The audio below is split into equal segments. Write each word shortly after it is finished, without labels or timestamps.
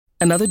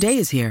Another day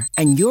is here,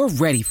 and you're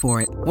ready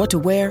for it. What to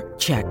wear?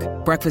 Check.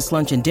 Breakfast,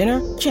 lunch, and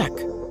dinner? Check.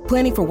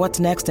 Planning for what's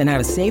next and how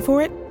to save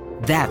for it?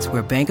 That's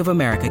where Bank of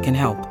America can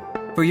help.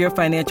 For your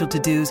financial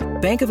to-dos,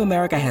 Bank of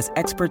America has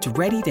experts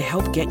ready to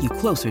help get you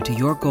closer to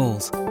your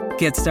goals.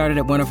 Get started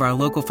at one of our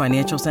local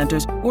financial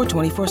centers or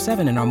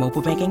 24/7 in our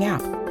mobile banking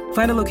app.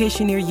 Find a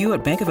location near you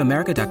at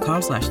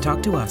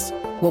bankofamerica.com/talktous.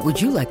 What would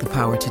you like the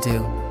power to do?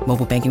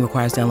 Mobile banking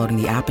requires downloading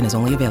the app and is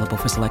only available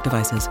for select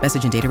devices.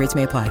 Message and data rates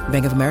may apply.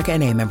 Bank of America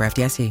N.A., member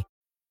FDIC.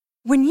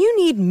 When you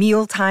need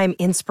mealtime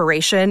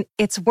inspiration,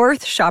 it's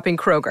worth shopping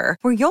Kroger,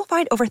 where you'll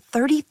find over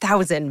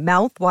 30,000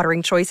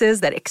 mouth-watering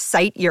choices that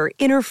excite your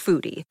inner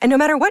foodie. And no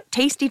matter what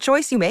tasty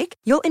choice you make,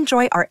 you'll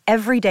enjoy our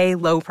everyday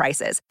low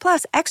prices,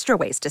 plus extra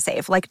ways to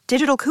save, like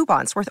digital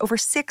coupons worth over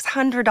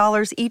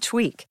 $600 each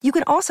week. You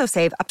can also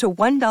save up to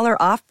 $1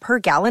 off per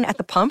gallon at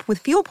the pump with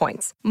fuel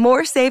points.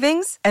 More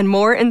savings and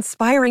more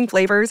inspiring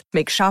flavors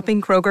make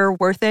shopping Kroger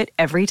worth it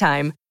every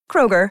time.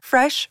 Kroger,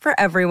 fresh for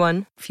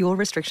everyone. Fuel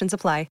restrictions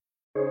apply.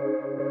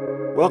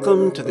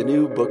 Welcome to the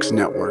New Books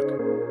Network.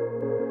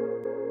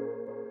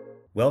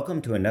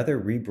 Welcome to another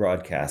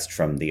rebroadcast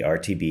from the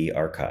RTB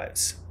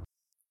archives.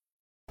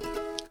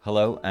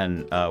 Hello,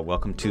 and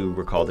welcome to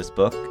Recall This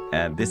Book.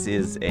 And this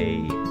is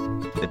a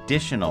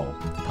additional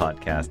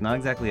podcast, not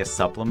exactly a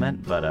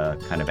supplement, but a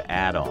kind of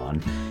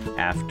add-on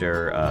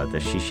after the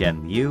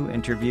Xishen Liu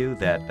interview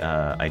that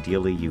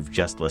ideally you've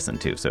just listened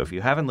to. So if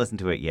you haven't listened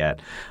to it yet,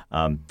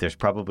 there's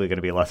probably going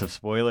to be lots of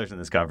spoilers in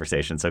this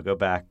conversation. So go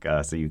back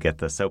so you get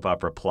the soap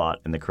opera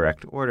plot in the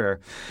correct order.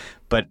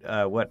 But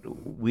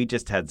we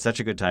just had such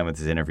a good time with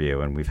this interview,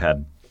 and we've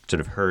had sort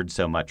of heard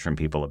so much from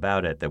people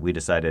about it that we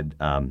decided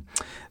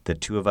the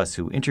two of us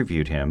who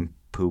interviewed him,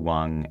 Pu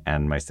Wang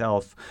and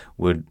myself,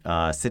 would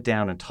sit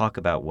down and talk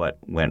about what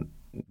went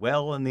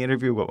well in the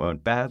interview, what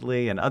went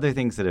badly, and other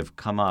things that have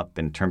come up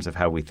in terms of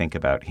how we think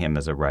about him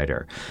as a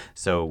writer.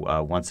 So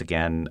once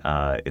again,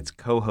 it's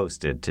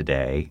co-hosted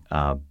today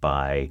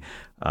by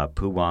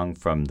Pu Wang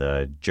from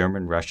the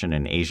German, Russian,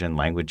 and Asian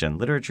Language and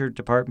Literature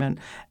Department,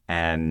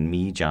 and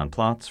me, John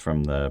Plotz,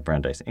 from the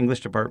Brandeis English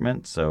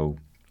Department. So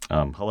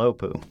hello,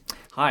 Pu.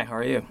 Hi, how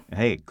are you?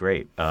 Hey,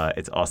 great.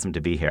 It's awesome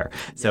to be here.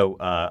 So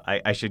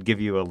I should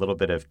give you a little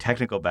bit of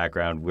technical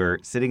background. We're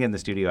sitting in the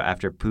studio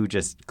after Pu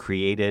just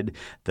created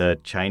the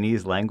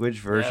Chinese language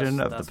version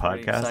of the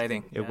podcast.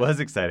 Exciting. It was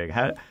exciting.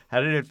 How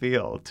did it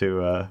feel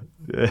to?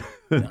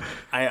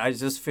 I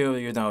just feel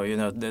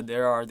that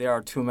there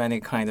are too many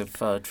kind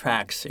of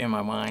tracks in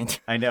my mind.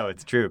 I know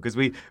it's true because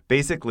we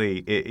basically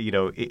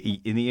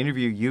in the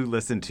interview you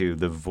listened to,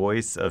 the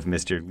voice of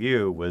Mr.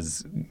 Liu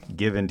was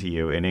given to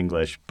you in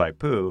English by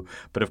Pu.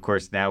 But of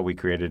course, now we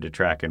created a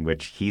track in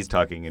which he's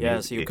talking.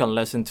 Yes, you can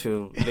listen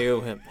to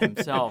Liu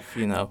himself,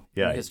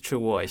 his true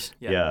voice.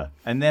 Yeah.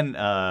 And then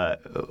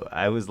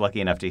I was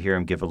lucky enough to hear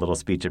him give a little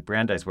speech at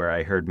Brandeis where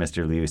I heard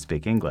Mr. Liu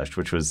speak English,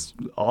 which was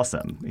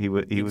awesome. He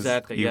was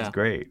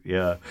great.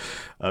 Yeah.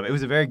 It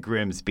was a very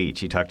grim speech.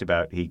 He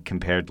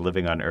compared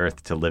living on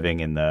Earth to living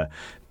in the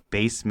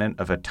basement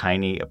of a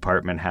tiny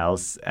apartment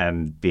house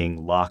and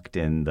being locked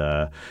in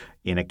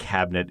a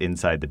cabinet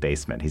inside the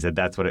basement. He said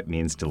that's what it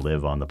means to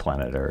live on the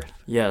planet Earth.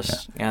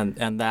 Yes, yeah.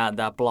 and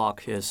that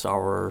block is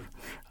our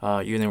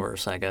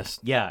universe, I guess.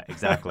 Yeah,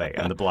 exactly.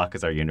 And the block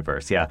is our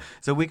universe. Yeah.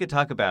 So we could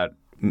talk about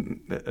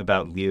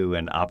Liu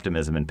and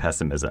optimism and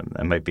pessimism.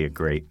 That might be a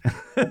great,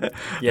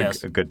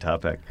 yes, a good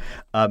topic.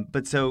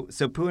 But so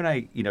Pu and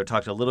I,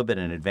 talked a little bit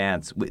in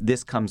advance.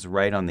 This comes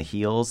right on the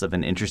heels of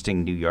an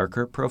interesting New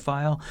Yorker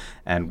profile,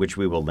 and which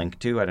we will link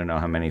to. I don't know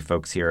how many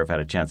folks here have had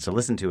a chance to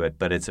listen to it,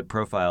 but it's a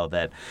profile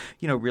that,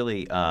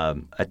 really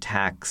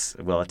attacks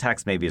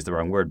maybe is the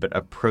wrong word, but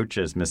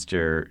approaches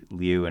Mr.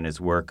 Liu and his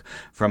work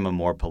from a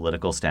more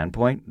political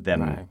standpoint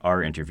than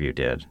our interview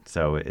did.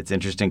 So it's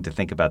interesting to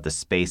think about the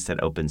space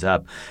that opens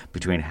up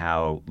between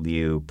how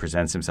Liu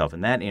presents himself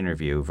in that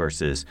interview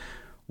versus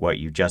what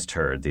you just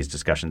heard, these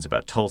discussions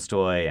about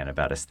Tolstoy and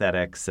about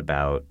aesthetics,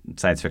 about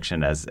science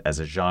fiction as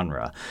a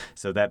genre.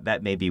 So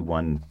that may be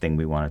one thing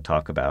we want to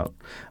talk about.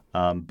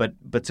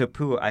 But so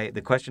Pu,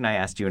 the question I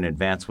asked you in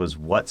advance was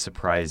what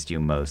surprised you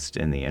most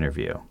in the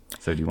interview?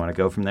 So do you want to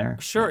go from there?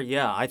 Sure,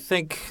 yeah. I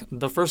think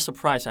the first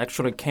surprise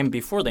actually came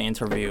before the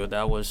interview.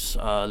 That was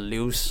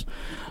Liu's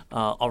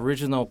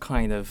original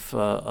kind of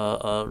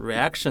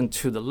reaction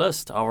to the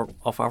list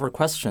of our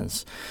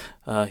questions.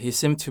 He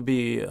seemed to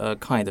be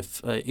kind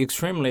of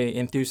extremely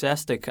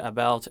enthusiastic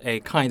about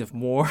a kind of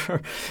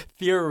more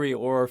theory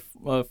or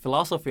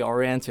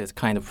philosophy-oriented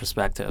kind of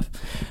perspective.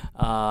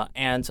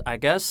 And I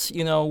guess,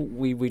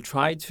 we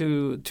try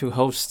to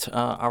host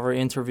our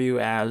interview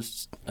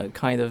as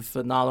kind of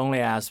not only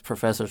as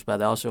professors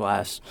but also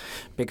as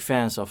big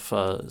fans of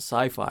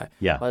sci-fi.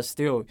 Yeah. But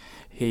still,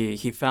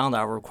 he found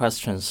our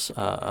questions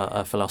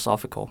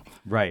philosophical.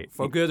 Right.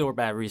 For good or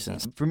bad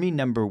reasons. For me,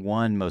 number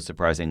one most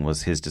surprising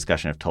was his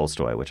discussion of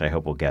Tolstoy, which I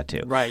hope we'll get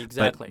to. Right,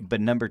 exactly.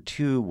 But number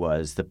two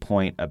was the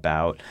point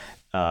about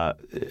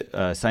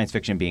science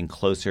fiction being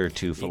closer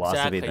to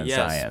philosophy than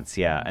science.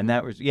 Yeah, and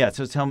that was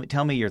So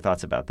tell me your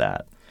thoughts about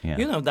that.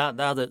 Yeah.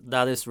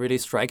 That is really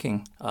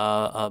striking.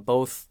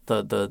 Both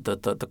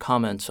the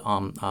comment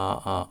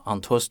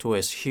on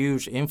Tolstoy's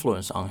huge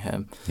influence on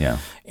him,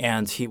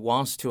 and he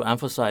wants to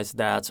emphasize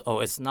that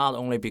it's not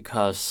only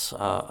because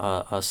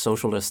a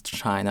socialist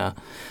China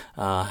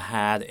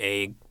had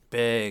a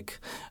big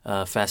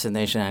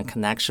fascination and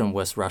connection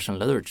with Russian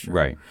literature.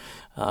 Right.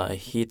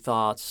 He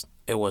thought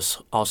it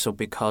was also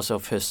because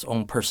of his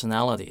own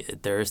personality.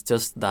 There is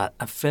just that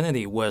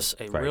affinity with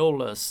a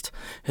realist,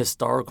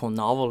 historical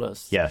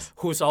novelist,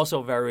 who's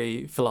also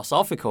very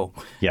philosophical,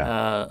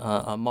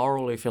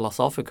 morally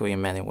philosophical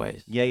in many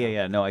ways.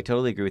 Yeah. No, I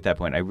totally agree with that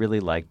point. I really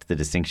liked the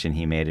distinction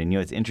he made. And,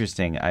 it's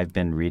interesting. I've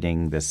been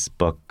reading this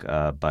book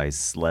by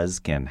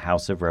Slezkin,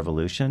 House of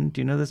Revolution.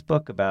 Do you know this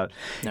book? No.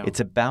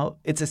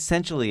 It's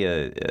essentially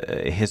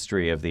a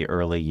history of the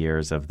early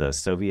years of the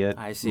Soviet.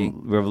 I see.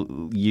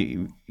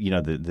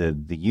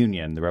 The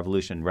Union, the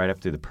revolution, right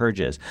up through the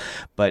purges.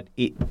 But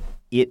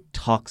it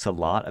talks a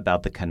lot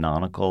about the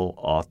canonical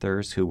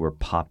authors who were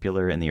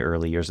popular in the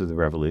early years of the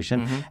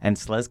revolution. Mm-hmm. And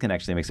Slezkin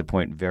actually makes a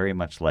point very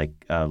much like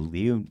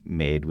Liu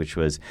made, which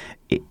was,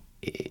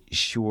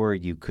 sure,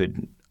 you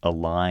could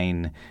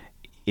align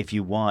 – if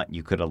you want,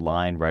 you could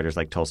align writers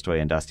like Tolstoy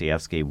and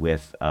Dostoevsky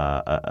with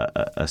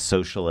a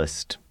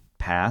socialist –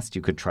 past.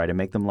 You could try to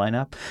make them line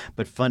up,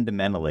 but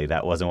fundamentally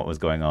that wasn't what was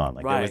going on.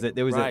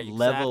 There was a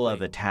level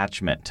of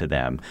attachment to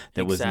them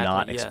that was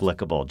not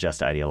explicable just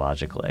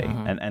ideologically,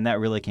 and that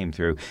really came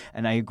through.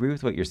 And I agree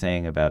with what you're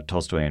saying about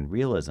Tolstoy and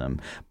realism,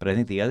 but I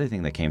think the other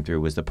thing that came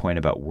through was the point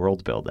about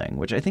world building,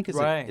 which I think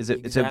is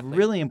it's a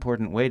really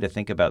important way to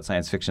think about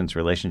science fiction's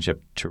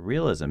relationship to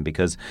realism,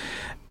 because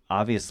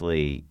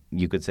obviously,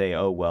 you could say,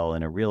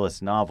 in a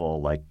realist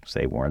novel like,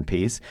 say, War and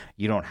Peace,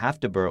 you don't have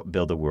to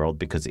build a world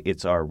because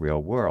it's our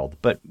real world.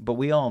 But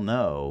we all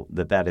know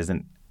that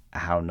isn't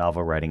how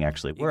novel writing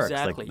actually works.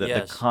 Exactly,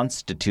 the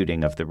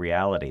constituting of the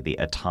reality, the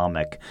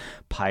atomic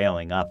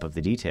piling up of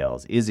the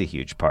details is a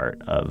huge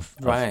part of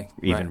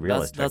even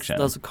realist fiction.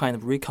 That's a kind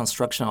of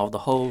reconstruction of the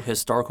whole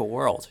historical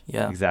world.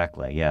 Yeah.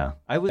 Exactly, yeah.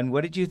 And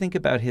what did you think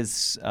about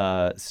his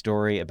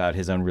story about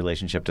his own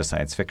relationship to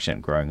science fiction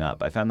growing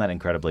up? I found that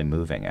incredibly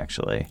moving,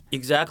 actually.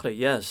 Exactly,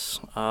 yes.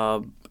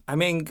 I'm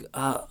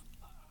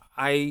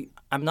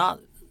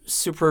not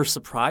super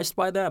surprised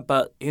by that,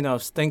 but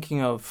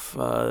thinking of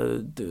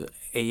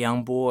a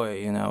young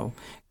boy,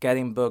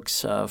 getting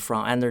books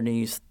from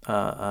underneath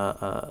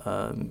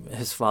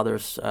his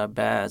father's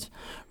bed,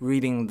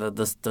 reading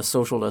the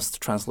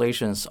socialist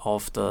translations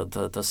of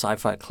the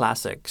sci-fi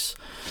classics.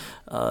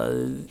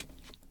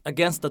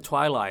 Against the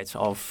twilight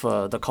of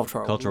the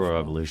Cultural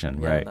Revolution.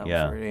 Right? That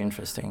was really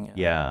interesting.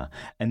 Yeah.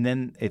 And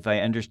then, if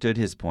I understood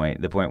his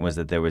point, the point was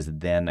that there was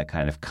then a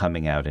kind of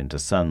coming out into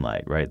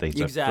sunlight, right? The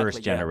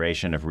first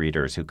generation of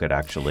readers who could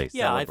actually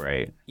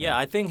celebrate.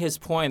 I think his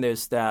point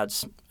is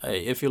that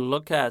if you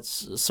look at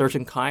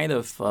certain kind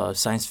of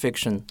science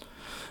fiction,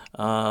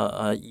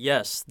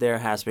 yes, there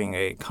has been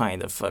a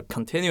kind of a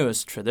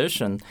continuous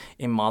tradition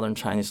in modern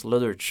Chinese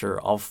literature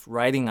of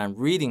writing and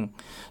reading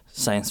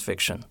science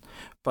fiction.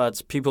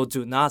 But people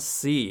didn't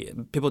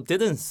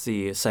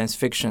see science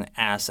fiction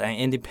as an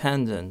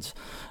independent,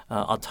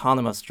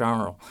 autonomous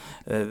genre.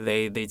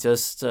 They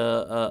just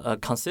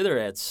consider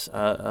it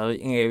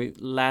in a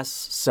less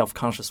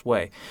self-conscious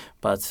way.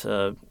 But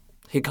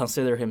he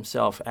considered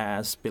himself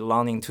as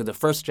belonging to the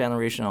first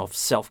generation of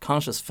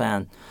self-conscious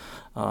fan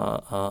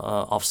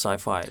of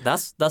sci-fi.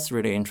 That's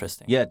really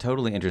interesting. Yeah,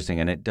 totally interesting.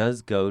 And it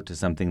does go to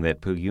something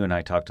that, Pu, you and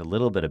I talked a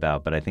little bit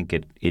about, but I think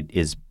it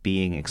is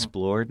being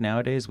explored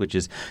nowadays, which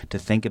is to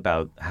think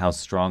about how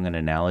strong an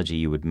analogy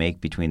you would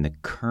make between the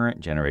current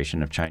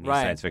generation of Chinese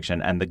science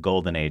fiction and the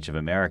golden age of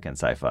American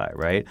sci-fi,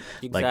 right?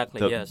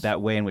 Exactly, yes.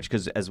 That way in which,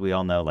 because as we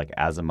all know,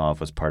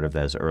 Asimov was part of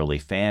those early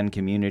fan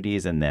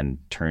communities and then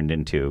turned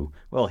into,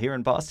 here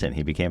in Boston,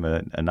 he became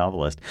a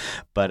novelist.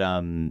 But,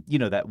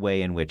 that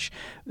way in which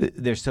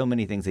there's so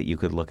many things that you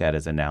could look at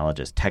as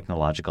analogous: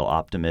 technological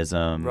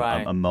optimism,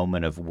 a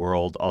moment of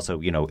world, also,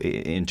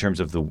 in terms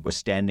of the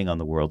standing on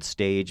the world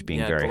stage, being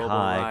very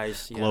high,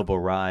 global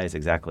rise,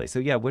 exactly.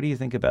 So, what do you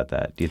think about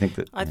that? Do you think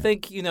that? I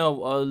think,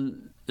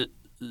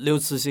 Liu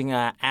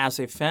Cixin, as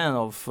a fan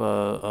of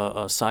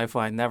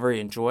sci-fi, never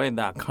enjoyed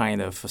that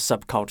kind of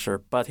subculture,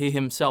 but he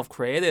himself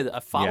created a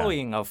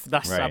following of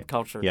that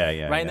subculture.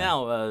 Right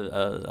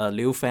now,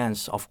 Liu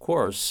fans, of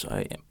course,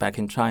 back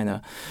in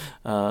China,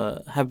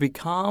 have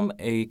become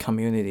a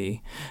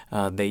community.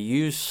 They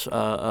use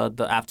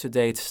the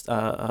up-to-date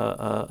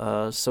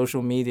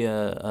social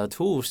media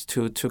tools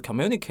to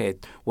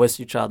communicate with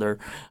each other,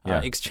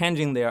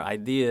 exchanging their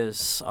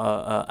ideas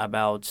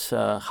about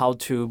how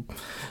to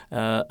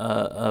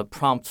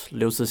prompt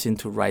Liu Cixin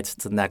to write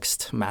the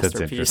next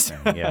masterpiece.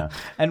 That's interesting,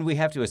 And we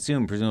have to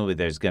assume, presumably,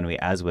 there's going to be,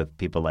 as with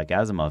people like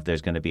Asimov,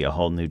 there's going to be a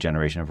whole new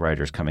generation of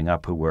writers coming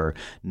up who were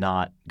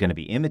not going to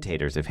be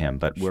imitators of him,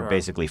 but were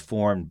basically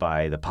formed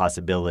by the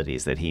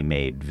possibilities that he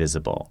made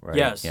visible. Right?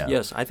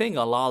 Yes. I think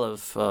a lot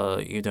of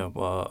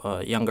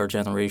younger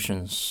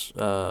generations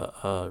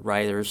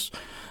writers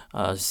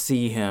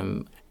see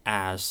him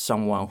as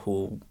someone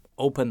who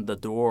opened the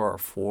door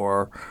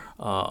for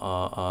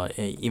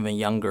even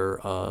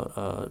younger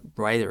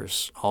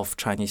writers of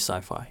Chinese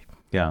sci-fi.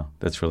 Yeah,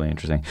 that's really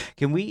interesting.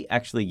 Can we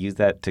actually use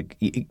that to?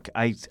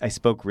 I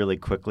spoke really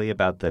quickly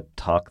about the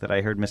talk that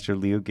I heard Mr.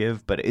 Liu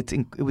give, but it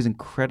was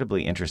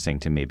incredibly interesting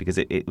to me because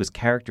it was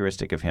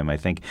characteristic of him. I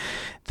think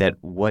that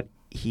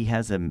he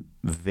has a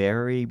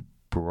very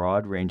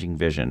broad-ranging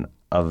vision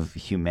of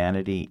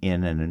humanity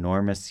in an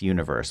enormous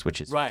universe, which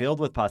is filled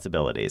with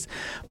possibilities,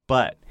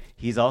 but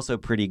he's also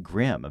pretty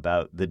grim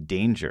about the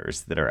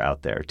dangers that are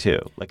out there too.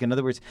 Like, in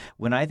other words,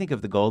 when I think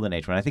of the Golden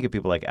Age, when I think of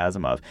people like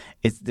Asimov,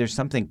 there's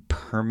something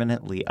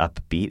permanently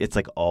upbeat. It's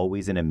like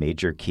always in a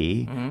major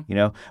key, you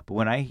know. But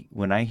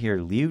when I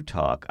hear Liu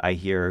talk, I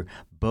hear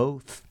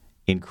both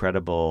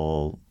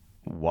incredible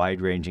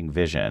wide-ranging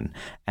vision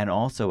and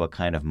also a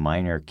kind of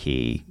minor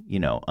key, you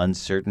know,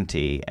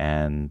 uncertainty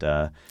and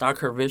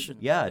darker vision.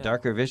 Yeah,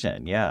 darker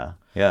vision. Yeah.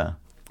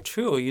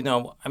 True. You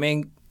know, I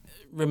mean,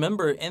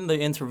 remember in the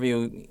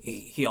interview,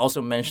 he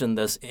also mentioned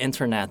this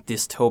internet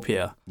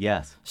dystopia.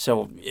 Yes.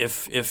 So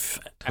if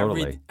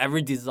totally.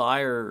 every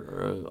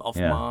desire of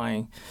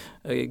mine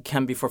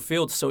can be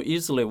fulfilled so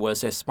easily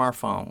with a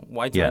smartphone,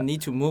 why do I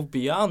need to move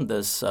beyond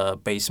this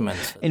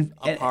basement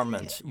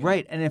apartment?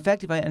 Right. And in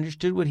fact, if I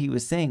understood what he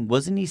was saying,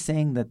 wasn't he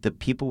saying that the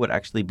people would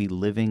actually be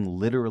living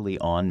literally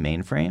on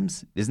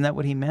mainframes? Isn't that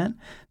what he meant?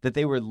 That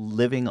they were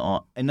living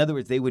on, in other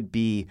words, they would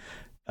be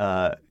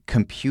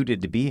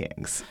computed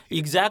beings.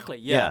 Exactly,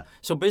 yeah.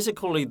 So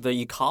basically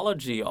the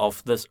ecology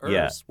of this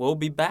Earth will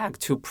be back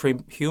to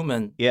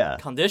pre-human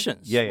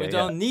conditions. We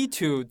don't need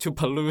to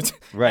pollute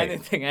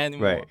anything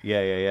anymore. Right,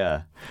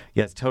 yeah.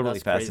 Yeah, it's totally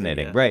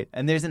fascinating. Crazy, yeah. Right,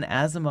 and there's an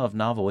Asimov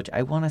novel, which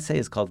I want to say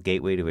is called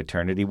Gateway to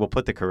Eternity. We'll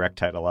put the correct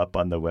title up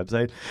on the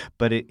website,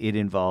 but it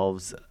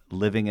involves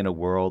living in a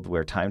world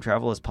where time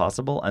travel is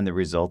possible, and the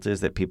result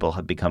is that people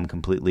have become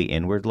completely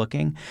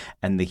inward-looking,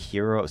 and the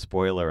hero,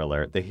 spoiler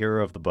alert, the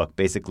hero of the book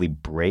basically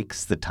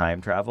breaks the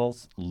time travel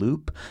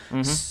loop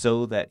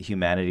so that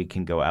humanity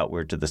can go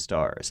outward to the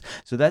stars.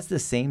 So that's the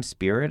same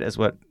spirit as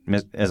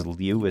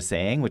Liu was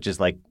saying, which is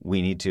like,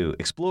 we need to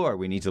explore,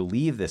 we need to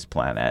leave this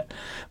planet.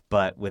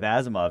 But with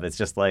Asimov, it's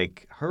just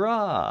like,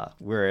 hurrah!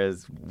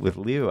 Whereas with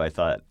Liu, I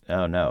thought,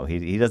 oh no,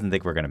 he doesn't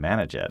think we're going to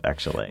manage it,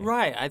 actually.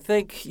 Right. I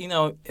think, you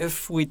know,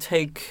 if we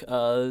take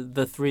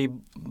the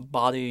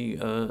three-body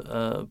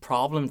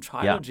problem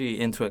trilogy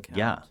into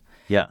account,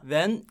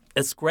 then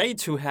it's great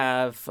to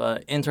have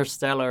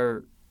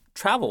interstellar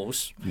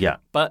travels,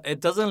 but it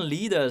doesn't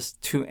lead us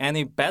to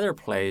any better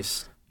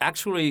place.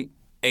 Actually,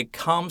 it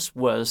comes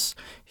with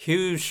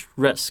huge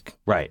risk.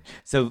 Right.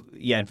 So,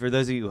 and for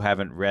those of you who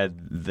haven't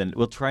read,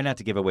 we'll try not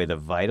to give away the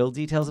vital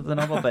details of the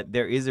novel, but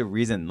there is a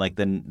reason, like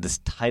this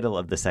title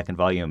of the second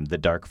volume, The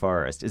Dark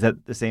Forest. Is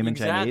that the same in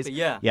Chinese?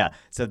 Exactly, Yeah.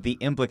 So the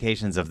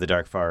implications of The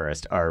Dark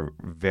Forest are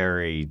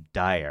very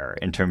dire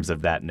in terms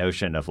of that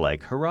notion of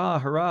like, hurrah,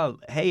 hurrah,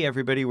 hey,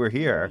 everybody, we're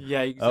here.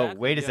 Yeah, exactly. Oh,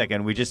 wait a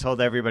second, we just told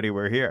everybody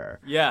we're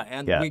here. Yeah,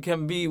 and we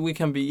can be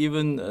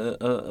even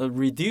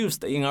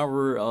reduced in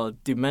our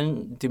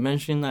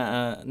dimensionality.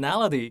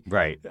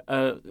 Right.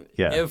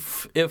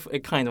 If a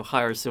kind of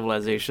higher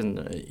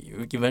civilization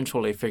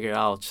eventually figure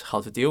out how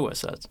to deal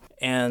with it,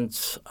 and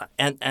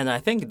I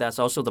think that's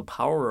also the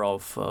power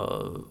of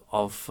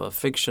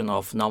fiction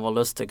of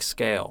novelistic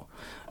scale.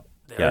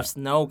 There's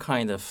no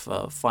kind of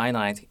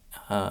finite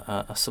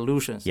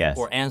solutions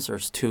or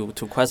answers to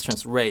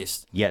questions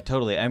raised. Yeah,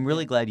 totally. I'm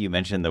really glad you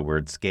mentioned the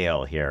word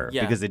scale here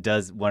because it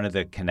does. One of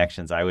the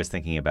connections I was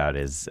thinking about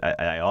is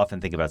I often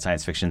think about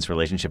science fiction's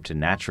relationship to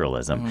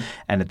naturalism,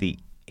 and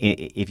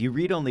if you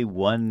read only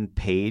one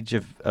page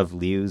of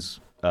Liu's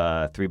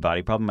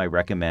three-body problem, I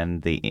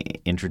recommend the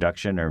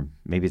introduction, or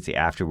maybe it's the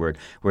afterword,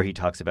 where he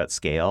talks about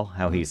scale,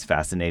 how he's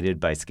fascinated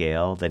by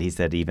scale, that he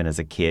said even as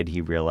a kid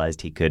he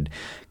realized he could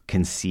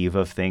conceive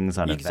of things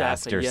on a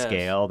vaster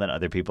scale than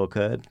other people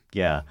could.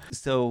 Yeah.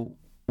 So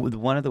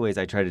one of the ways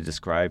I try to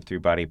describe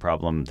Three-Body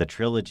Problem, the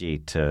trilogy,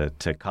 to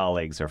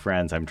colleagues or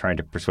friends I'm trying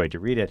to persuade to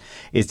read it,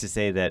 is to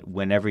say that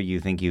whenever you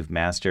think you've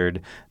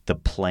mastered the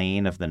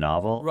plane of the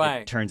novel,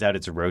 it turns out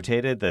it's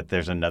rotated, that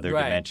there's another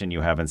dimension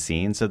you haven't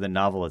seen. So the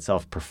novel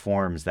itself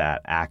performs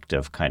that act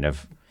of kind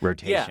of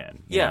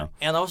rotation. You know?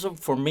 And also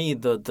for me,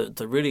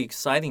 the really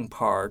exciting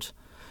part,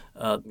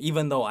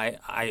 even though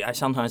I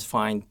sometimes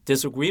find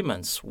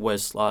disagreements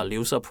with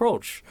Liu's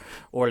approach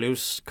or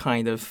Liu's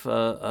kind of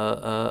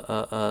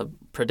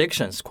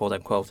predictions, quote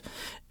unquote,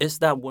 is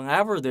that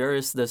whenever there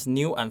is this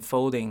new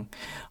unfolding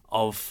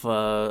of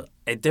a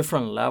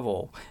different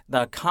level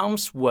that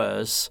comes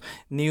with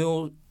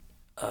new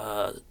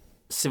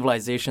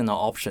civilizational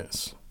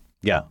options.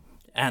 Yeah.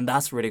 And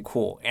that's really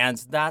cool. And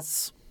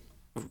that's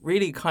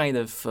really kind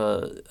of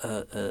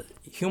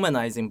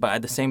humanizing, but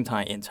at the same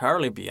time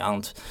entirely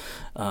beyond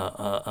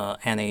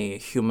any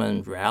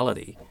human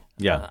reality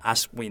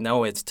as we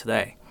know it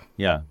today.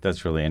 Yeah,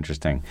 that's really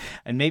interesting.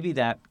 And maybe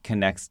that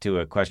connects to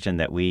a question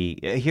that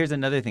here's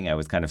another thing I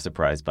was kind of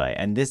surprised by.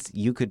 And this,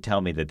 you could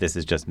tell me that this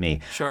is just me.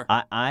 Sure.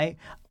 I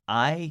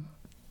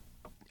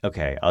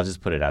okay, I'll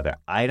just put it out there.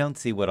 I don't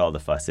see what all the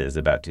fuss is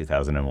about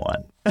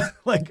 2001.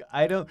 Like,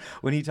 I don't.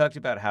 When he talked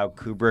about how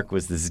Kubrick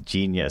was this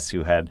genius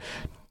who had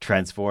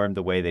transformed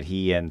the way that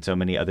he and so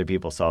many other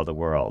people saw the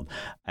world,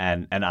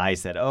 and I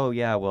said, oh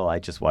yeah, well, I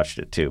just watched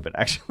it too, but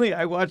actually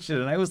I watched it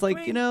and I was like,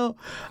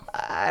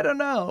 I don't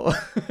know.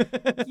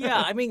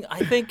 Yeah, I mean,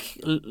 I think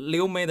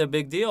Liu made a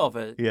big deal of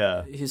it.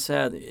 Yeah, he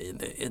said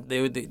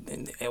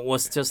it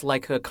was just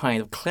like a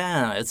kind of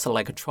clan. It's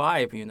like a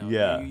tribe,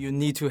 Yeah, you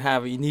need to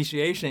have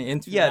initiation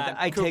into that. Yeah,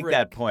 I take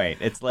that point.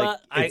 It's like,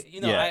 but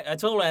I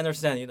totally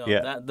understand.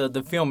 That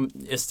the film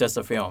is just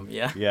a film.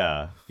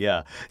 Yeah.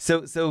 Yeah.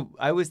 So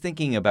I was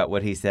thinking about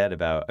what he said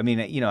about, I mean,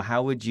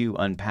 how would you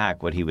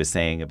unpack what he was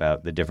saying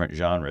about the different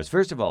genres?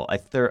 First of all, I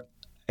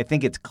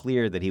think it's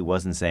clear that he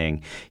wasn't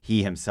saying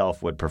he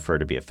himself would prefer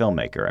to be a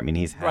filmmaker. I mean,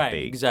 he's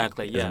happy as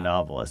a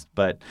novelist.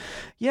 But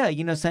yeah,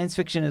 science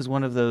fiction is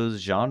one of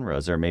those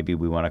genres, or maybe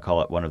we want to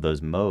call it one of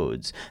those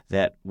modes,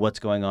 that what's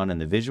going on in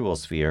the visual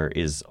sphere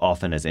is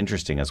often as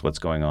interesting as what's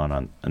going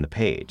on the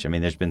page. I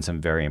mean, there's been some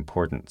very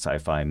important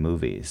sci-fi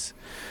movies.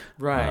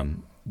 Right.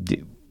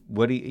 Do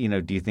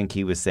you think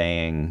he was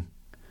saying...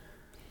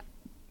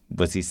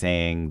 Was he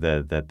saying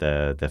that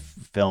the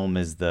film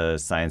is the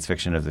science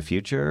fiction of the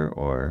future,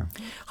 or?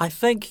 I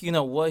think,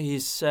 what he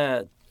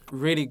said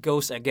really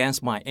goes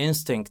against my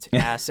instinct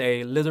as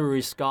a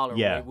literary scholar.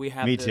 Yeah, we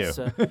have me this,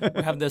 too.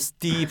 We have this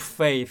deep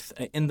faith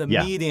in the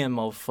medium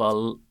of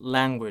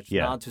language,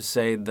 not to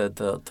say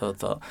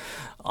the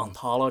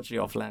ontology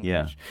of language.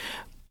 Yeah.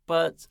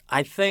 But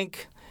I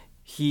think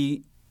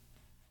he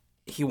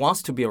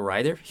wants to be a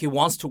writer. He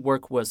wants to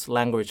work with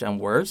language and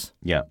words.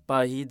 Yeah.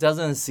 But he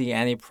doesn't see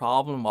any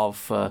problem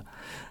of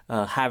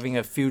having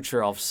a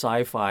future of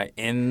sci-fi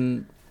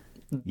in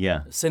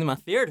cinema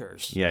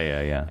theaters.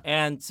 Yeah.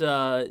 And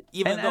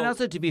and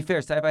also, to be fair,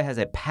 sci-fi has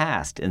a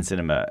past in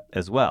cinema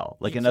as well.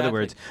 Like, in other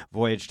words,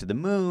 Voyage to the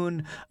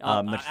Moon,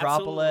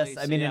 Metropolis.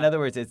 I mean, in other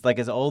words, it's like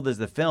as old as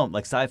the film.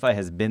 Like, sci-fi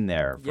has been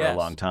there for a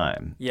long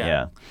time.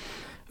 Yeah.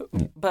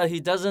 But he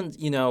doesn't,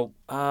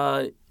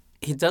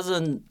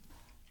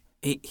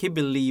 He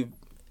believes,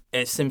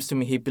 it seems to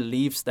me, he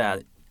believes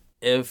that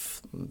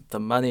if the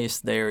money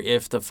is there,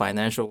 if the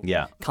financial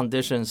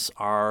conditions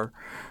are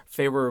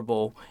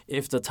favorable,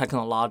 if the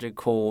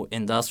technological,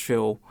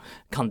 industrial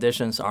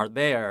conditions are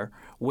there,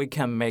 we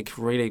can make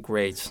really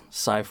great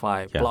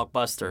sci-fi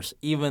blockbusters,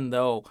 even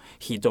though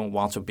he doesn't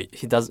want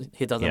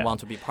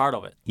to be part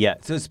of it. Yeah.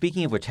 So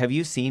speaking of which, have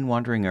you seen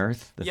Wandering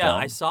Earth? The film?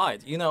 I saw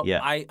it.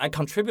 I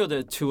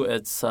contributed to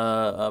its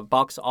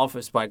box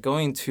office by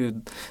going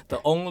to the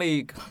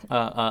only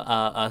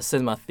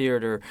cinema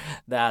theater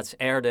that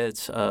aired it.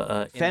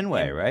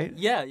 Fenway, right?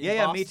 Yeah.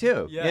 Yeah. Me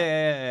too.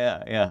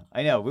 Yeah.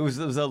 I know. It was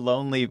a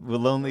lonely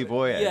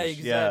voyage. Yeah,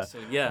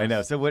 exactly. Yeah. I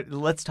know. So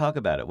let's talk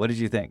about it. What did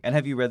you think? And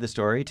have you read the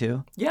story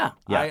too? Yeah.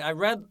 I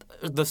read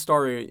the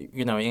story,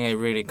 in a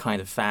really kind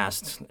of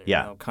fast,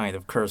 kind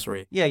of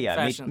cursory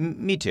fashion.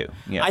 Me too.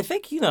 Yeah. I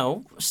think,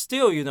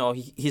 still,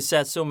 he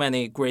said so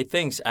many great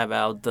things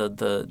about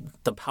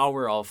the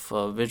power of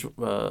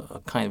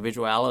kind of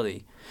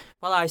visuality.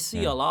 But I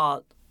see a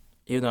lot,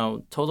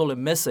 totally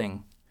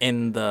missing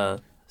in the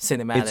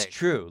cinematic. It's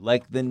true.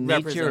 Like the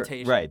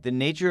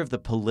nature of the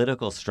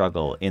political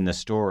struggle in the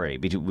story,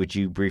 which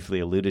you briefly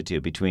alluded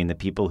to, between the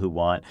people who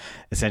want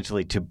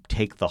essentially to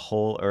take the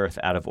whole Earth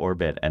out of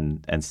orbit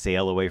and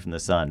sail away from the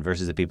sun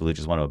versus the people who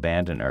just want to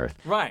abandon Earth.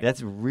 Right.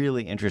 That's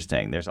really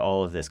interesting. There's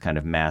all of this kind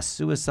of mass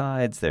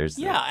suicides.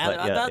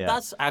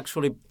 That's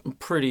actually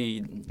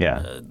pretty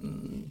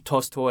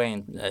Tolstoy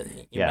in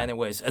many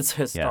ways. It's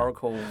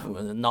historical,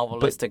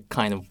 novelistic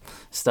kind of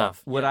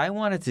stuff. What I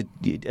wanted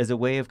to, as a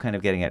way of kind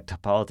of getting at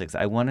politics,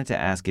 I wanted to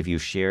ask if you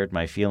shared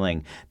my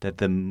feeling that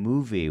the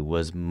movie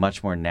was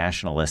much more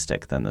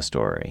nationalistic than the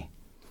story.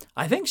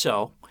 I think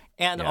so.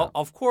 And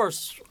of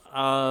course,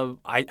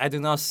 I do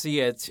not see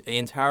it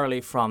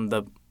entirely from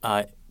the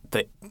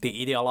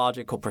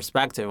ideological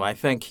perspective. I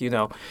think,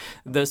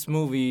 this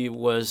movie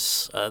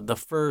was the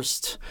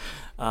first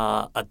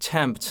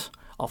attempt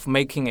of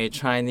making a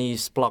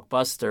Chinese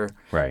blockbuster.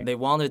 Right. They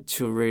wanted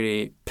to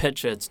really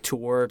pitch it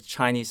toward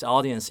Chinese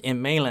audience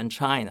in mainland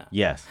China.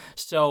 Yes.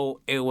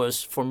 So it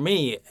was, for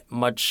me,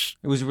 much...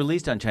 It was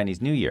released on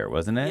Chinese New Year,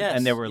 wasn't it? Yes.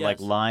 And there were like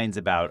lines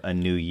about a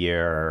new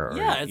year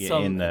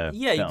in the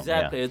film.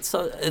 Exactly.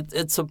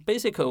 It's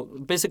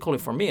basically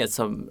for me,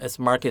 it's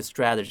market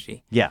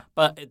strategy. Yeah.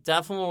 But it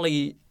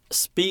definitely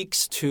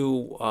speaks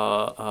to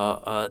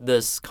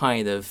this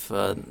kind of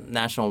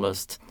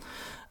nationalist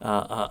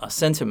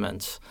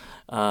sentiment,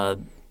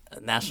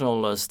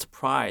 nationalist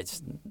pride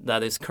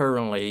that is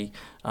currently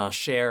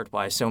shared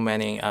by so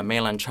many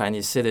mainland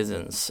Chinese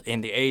citizens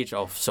in the age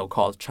of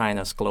so-called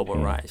China's global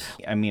rise.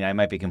 I mean, I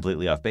might be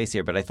completely off base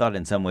here, but I thought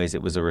in some ways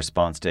it was a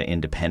response to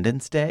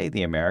Independence Day,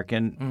 the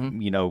American,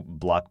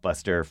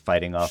 blockbuster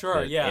fighting off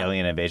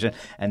alien invasion.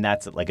 And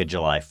that's like a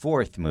July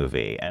 4th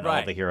movie, and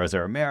all the heroes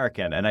are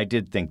American. And I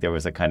did think there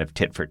was a kind of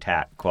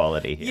tit-for-tat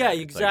quality here. Yeah,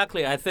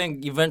 exactly. I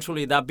think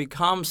eventually that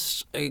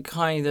becomes a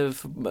kind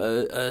of...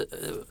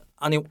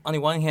 on the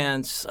one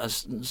hand,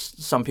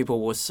 some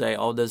people would say,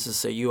 "Oh, this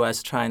is a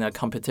U.S.-China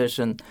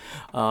competition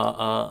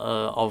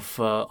of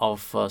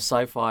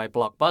sci-fi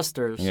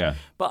blockbusters." Yeah.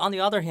 But on the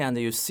other hand,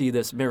 you see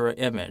this mirror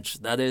image.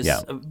 That is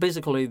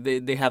basically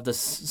they have the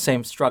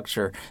same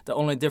structure. The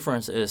only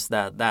difference is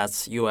that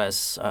that's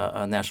U.S.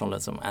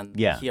 Nationalism, and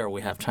here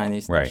we have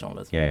Chinese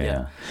nationalism.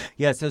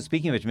 Yeah. So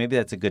speaking of which, maybe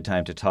that's a good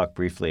time to talk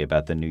briefly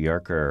about the New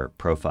Yorker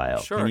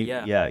profile. Sure.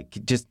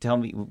 Just tell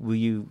me, will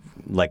you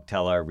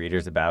tell our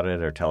readers about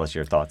it, or tell us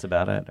your thoughts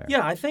about it? Or?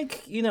 Yeah, I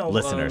think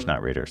listeners,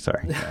 not readers.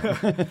 Sorry.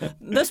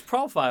 This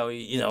profile,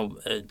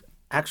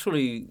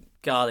 actually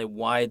got a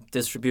wide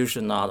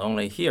distribution not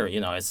only here.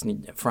 It's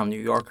from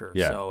New Yorker,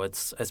 so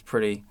it's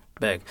pretty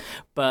big,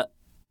 but.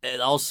 It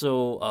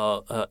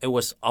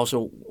was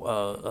also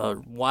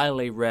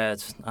widely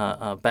read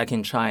back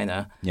in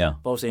China.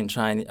 Both in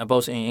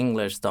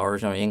English, the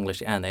original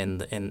English, and in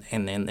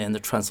the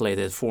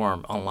translated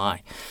form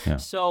online.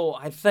 So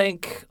I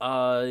think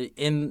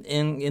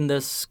in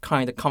this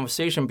kind of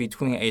conversation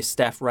between a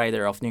staff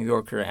writer of New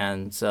Yorker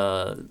and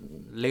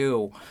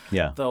Liu,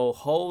 the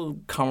whole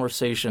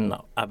conversation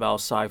about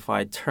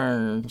sci-fi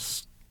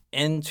turns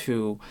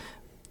into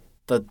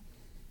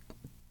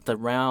the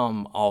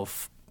realm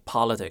of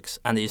politics,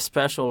 and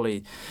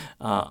especially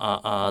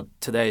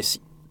today's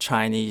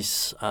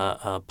Chinese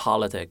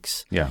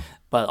politics.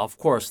 But of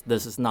course,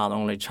 this is not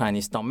only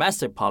Chinese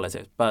domestic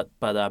politics, but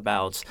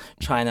about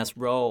China's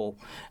role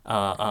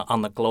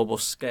on the global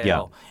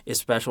scale,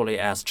 especially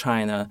as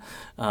China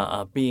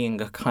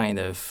being a kind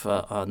of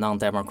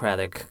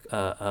non-democratic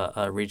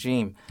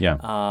regime.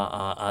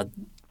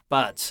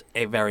 But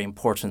a very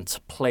important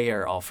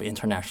player of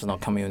international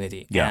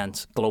community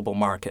and global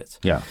market.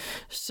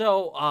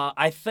 So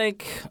I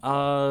think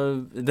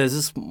this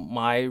is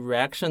my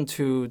reaction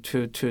to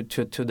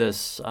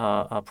this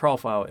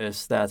profile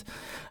is that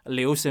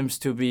Liu seems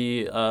to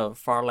be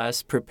far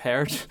less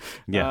prepared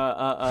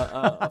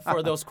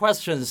for those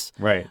questions.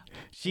 Right.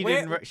 She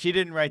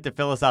didn't write the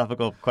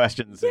philosophical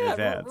questions in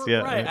advance.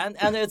 Right.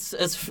 And it's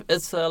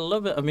a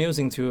little bit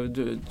amusing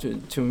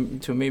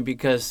to me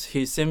because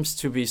he seems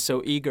to be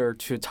so eager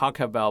to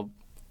talk about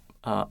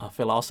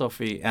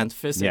philosophy and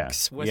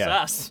physics with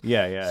us.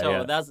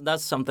 So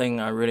that's something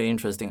really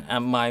interesting.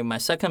 And my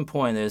second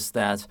point is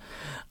that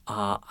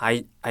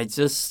I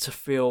just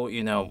feel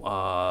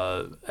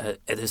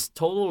it is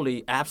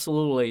totally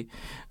absolutely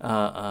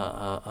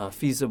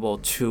feasible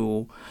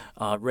to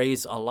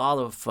raise a lot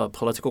of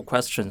political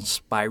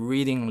questions by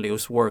reading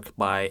Liu's work,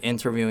 by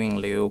interviewing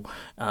Liu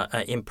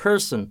in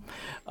person.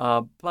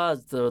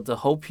 But the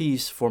whole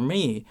piece for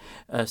me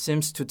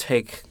seems to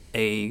take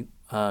a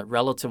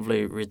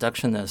relatively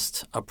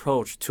reductionist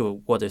approach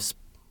to what is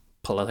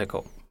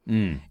political,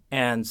 and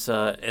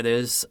it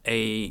is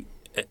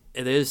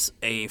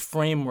a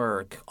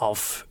framework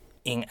of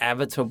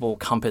inevitable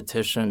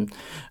competition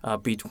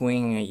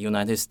between the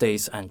United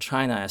States and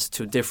China as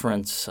to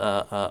different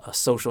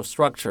social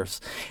structures,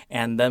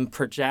 and then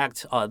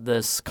project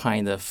this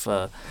kind of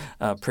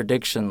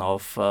prediction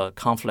of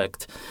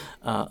conflict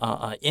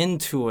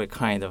into a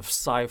kind of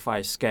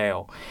sci-fi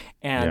scale.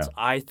 And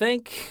I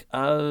think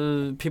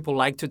people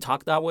like to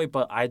talk that way,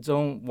 but I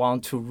don't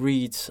want to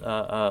read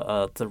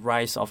the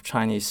rise of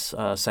Chinese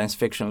science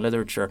fiction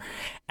literature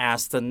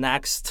as the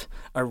next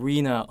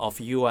arena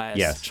of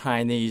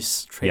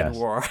U.S.-Chinese trade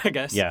war, I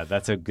guess. Yeah,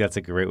 that's a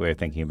great way of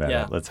thinking about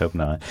it. Let's hope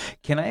not.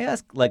 Can I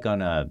ask,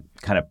 on a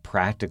kind of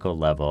practical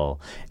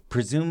level,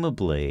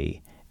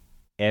 presumably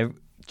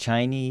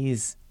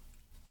Chinese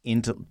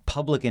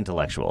public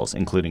intellectuals,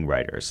 including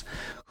writers,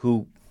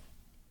 who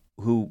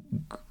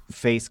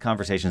face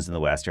conversations in the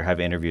West or have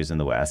interviews in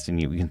the West, and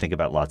you can think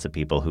about lots of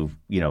people who've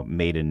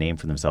made a name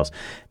for themselves.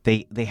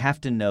 They have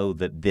to know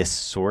that this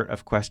sort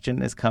of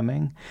question is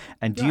coming.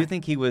 And do you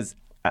think he was?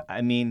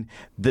 I mean,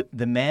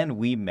 the man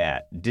we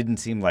met didn't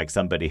seem like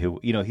somebody who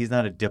he's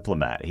not a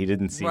diplomat. He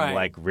didn't seem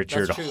like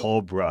Richard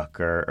Holbrooke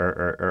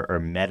or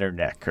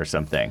Metternich or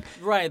something.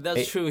 Right,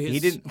 that's true. He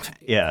didn't.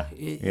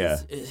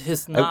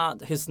 He's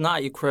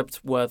not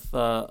equipped with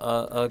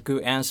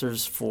good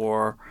answers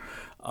for.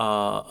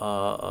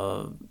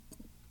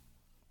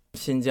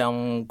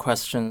 Xinjiang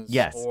questions.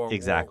 Yes,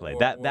 exactly.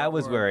 That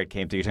was where it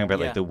came to. You're talking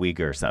about the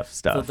Uyghur stuff.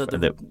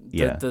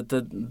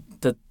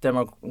 The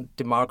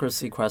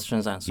democracy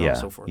questions and so on and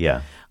so forth.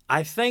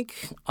 I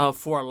think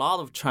for a lot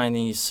of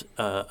Chinese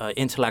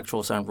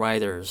intellectuals and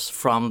writers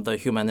from the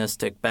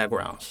humanistic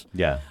backgrounds,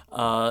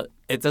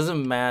 it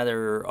doesn't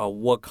matter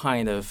what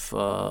kind of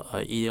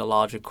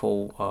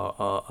ideological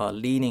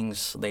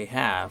leanings they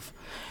have.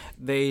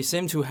 They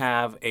seem to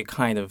have a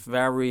kind of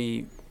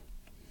very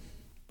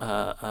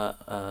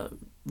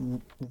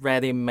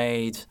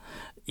ready-made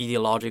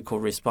ideological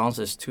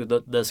responses to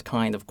this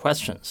kind of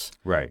questions.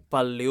 Right.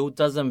 But Liu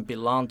doesn't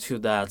belong to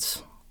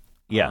that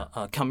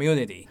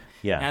community.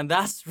 And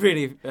that's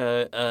really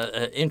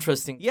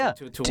interesting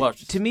to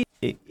watch. To me,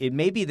 it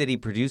may be that he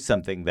produced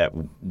something that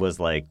was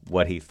like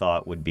what he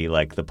thought would be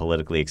like the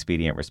politically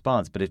expedient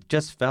response, but it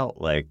just felt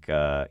like,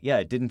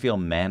 it didn't feel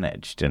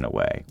managed in a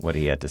way, what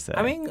he had to say.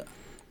 I mean,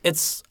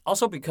 it's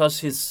also because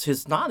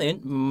he's not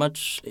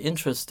much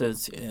interested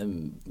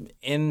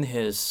in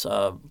his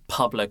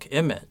public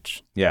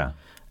image. Yeah.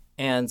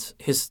 And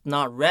he's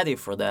not ready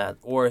for that,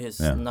 or he's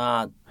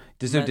not.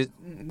 It's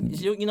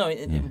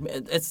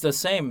the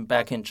same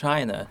back in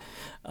China.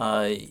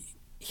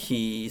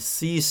 He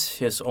sees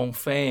his own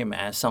fame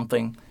as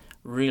something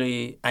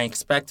really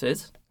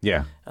unexpected.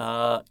 Yeah.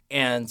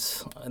 And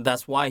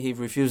that's why he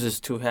refuses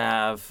to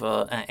have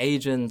an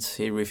agent.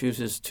 He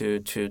refuses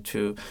to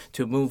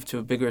move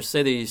to bigger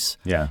cities.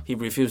 Yeah. He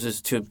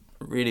refuses to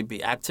really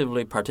be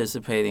actively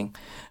participate in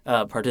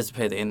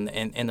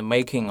the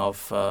making of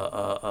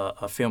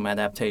film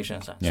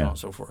adaptations and so on and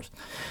so forth.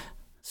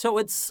 So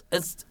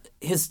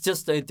he's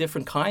just a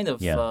different kind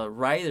of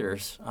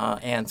writers,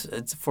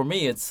 and for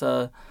me it's.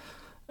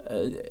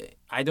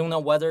 I don't know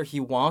whether he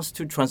wants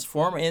to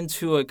transform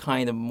into a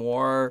kind of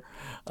more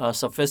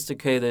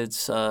sophisticated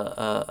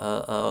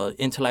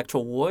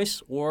intellectual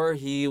voice, or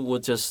he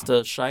would just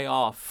shy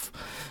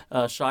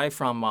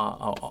from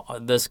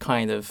this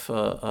kind of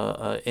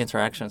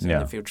interactions in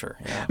the future.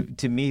 Yeah.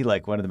 To me,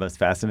 like one of the most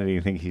fascinating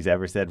things he's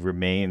ever said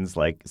remains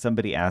like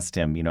somebody asked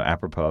him,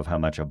 apropos of how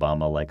much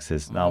Obama likes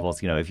his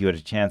novels, if you had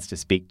a chance to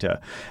speak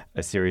to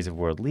a series of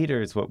world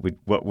leaders,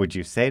 what would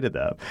you say to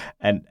them?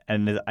 And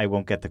I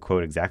won't get the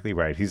quote exactly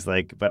right. He's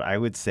like, but I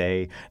would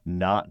say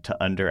not to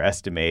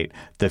underestimate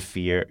the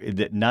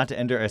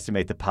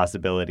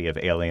possibility of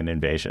alien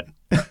invasion.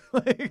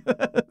 Right.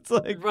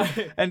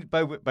 And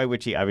by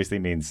which he obviously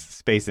means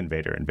space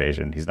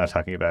invasion. He's not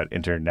talking about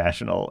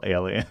international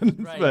aliens.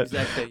 Right,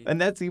 exactly.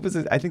 And I think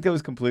that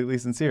was completely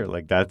sincere.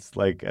 Like that's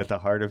like at the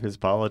heart of his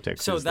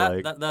politics. So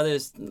that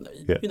is,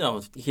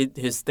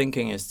 his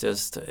thinking is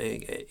just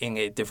in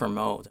a different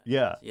mode.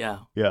 Yeah. Yeah.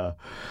 Yeah.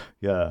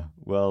 Yeah.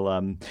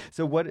 Well,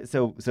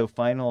 so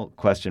final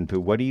question, Pu.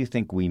 What do you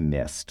think we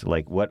missed?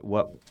 Like what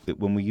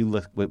when you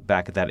look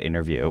back at that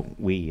interview,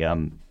 we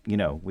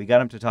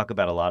got him to talk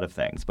about a lot of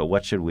things, but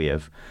what should we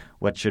have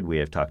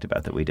talked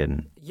about that we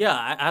didn't? Yeah,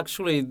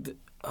 actually,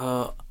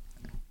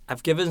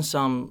 I've given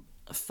some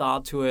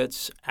thought to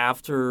it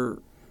ever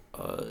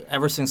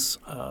since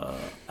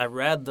I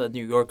read the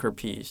New Yorker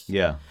piece.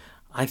 Yeah.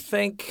 I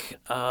think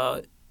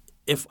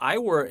if I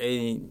were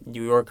a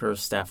New Yorker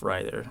staff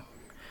writer,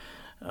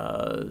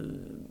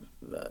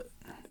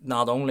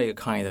 not only a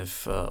kind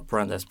of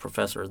Brandeis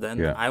professor,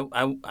 then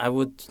I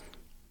would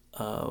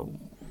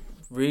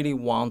really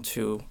want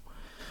to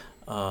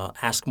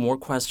ask more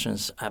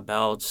questions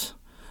about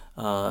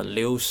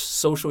Liu's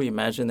social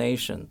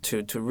imagination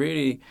to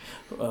really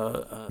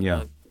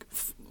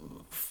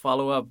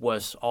follow up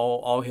with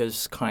all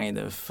his kind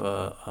of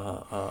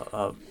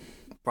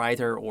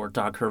brighter or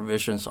darker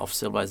visions of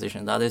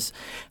civilization. That is,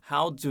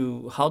 how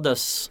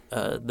does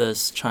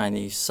this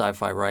Chinese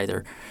sci-fi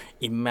writer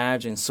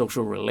imagine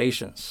social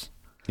relations?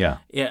 Yeah.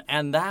 Yeah,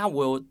 and that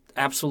will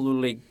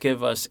absolutely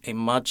give us a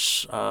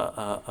much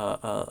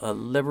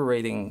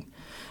liberating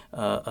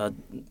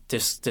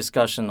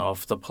discussion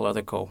of the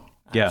political.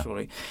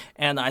 Actually. Yeah.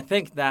 And I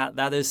think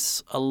that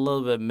is a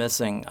little bit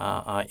missing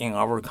in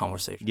our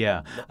conversation.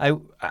 Yeah,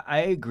 I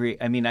agree.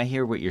 I mean, I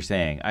hear what you're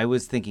saying. I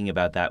was thinking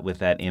about that with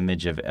that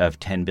image of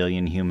 10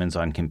 billion humans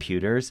on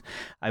computers.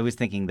 I was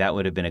thinking that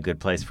would have been a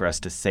good place for us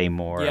to say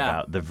more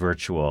about the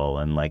virtual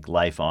and like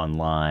life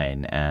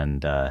online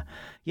and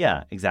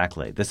yeah,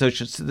 exactly.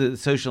 The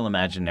social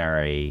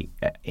imaginary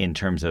in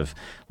terms of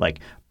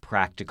like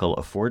practical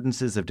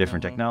affordances of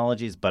different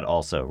technologies, but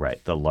also,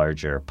 the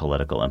larger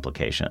political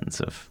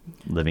implications of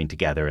living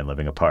together and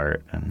living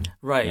apart. And,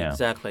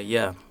 exactly,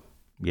 yeah.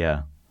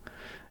 Yeah.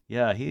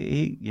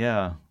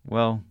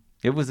 Well,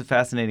 it was a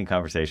fascinating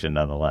conversation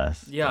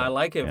nonetheless. Yeah, I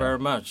like it very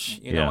much.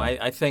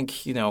 I think,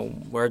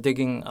 we're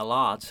digging a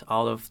lot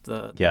out of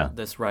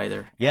this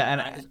writer.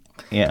 Yeah,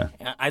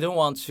 I don't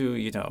want to,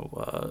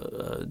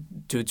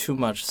 do too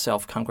much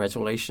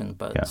self-congratulation,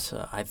 but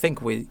I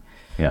think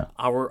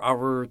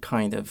our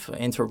kind of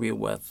interview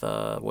with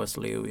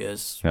Liu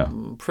is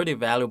pretty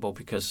valuable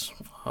because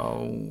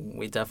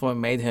we definitely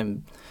made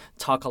him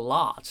talk a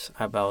lot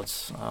about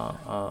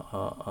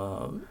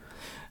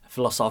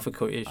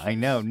philosophical issues. I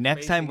know.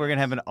 Next time we're gonna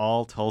have an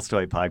all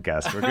Tolstoy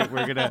podcast.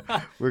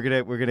 We're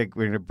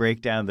gonna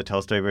break down the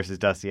Tolstoy versus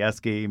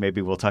Dostoevsky.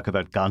 Maybe we'll talk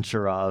about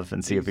Goncharov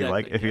and see if he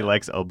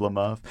likes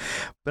Oblomov.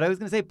 But I was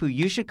gonna say, Pu,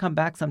 you should come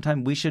back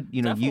sometime. We should,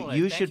 you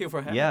Thank should. You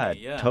for having me.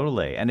 Yeah,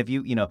 totally. And if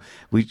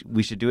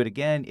we should do it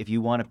again. If you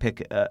want to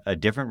pick a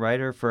different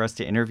writer for us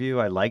to interview,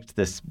 I liked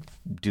this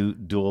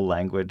dual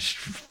language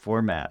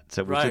format.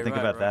 So we should think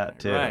about that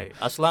too. Right.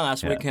 As long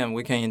as we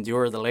can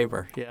endure the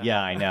labor. Yeah. Yeah,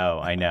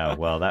 I know.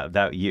 Well,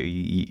 that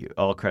you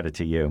all credit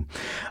to you.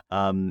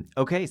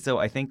 Okay, so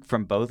I think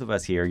from both of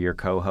us here, your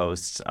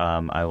co-hosts,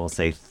 I will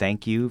say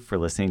thank you for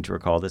listening to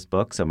Recall This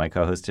Book. So my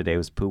co-host today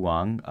was Pu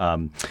Wang,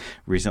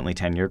 recently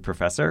tenured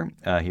professor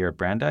here at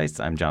Brandeis.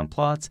 I'm John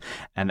Plotz.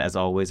 And as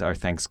always, our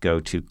thanks go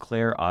to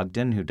Claire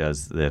Ogden, who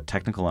does the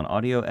technical and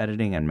audio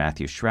editing, and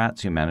Matthew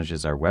Schratz, who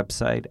manages our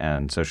website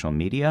and social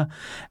media,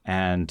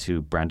 and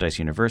to Brandeis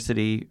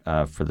University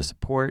for the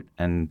support.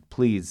 And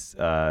please,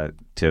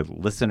 to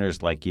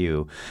listeners like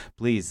you,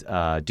 please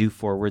do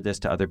forward this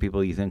to other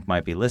people you think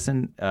might be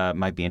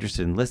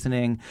interested in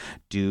listening.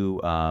 Do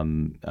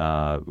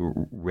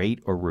rate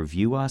or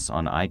review us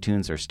on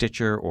iTunes or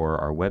Stitcher or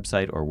our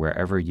website or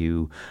wherever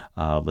you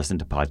listen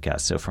to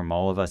podcasts. So from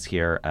all of us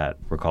here at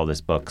Recall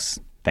This Books,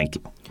 thank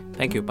you.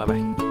 Thank you.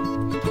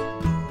 Bye-bye.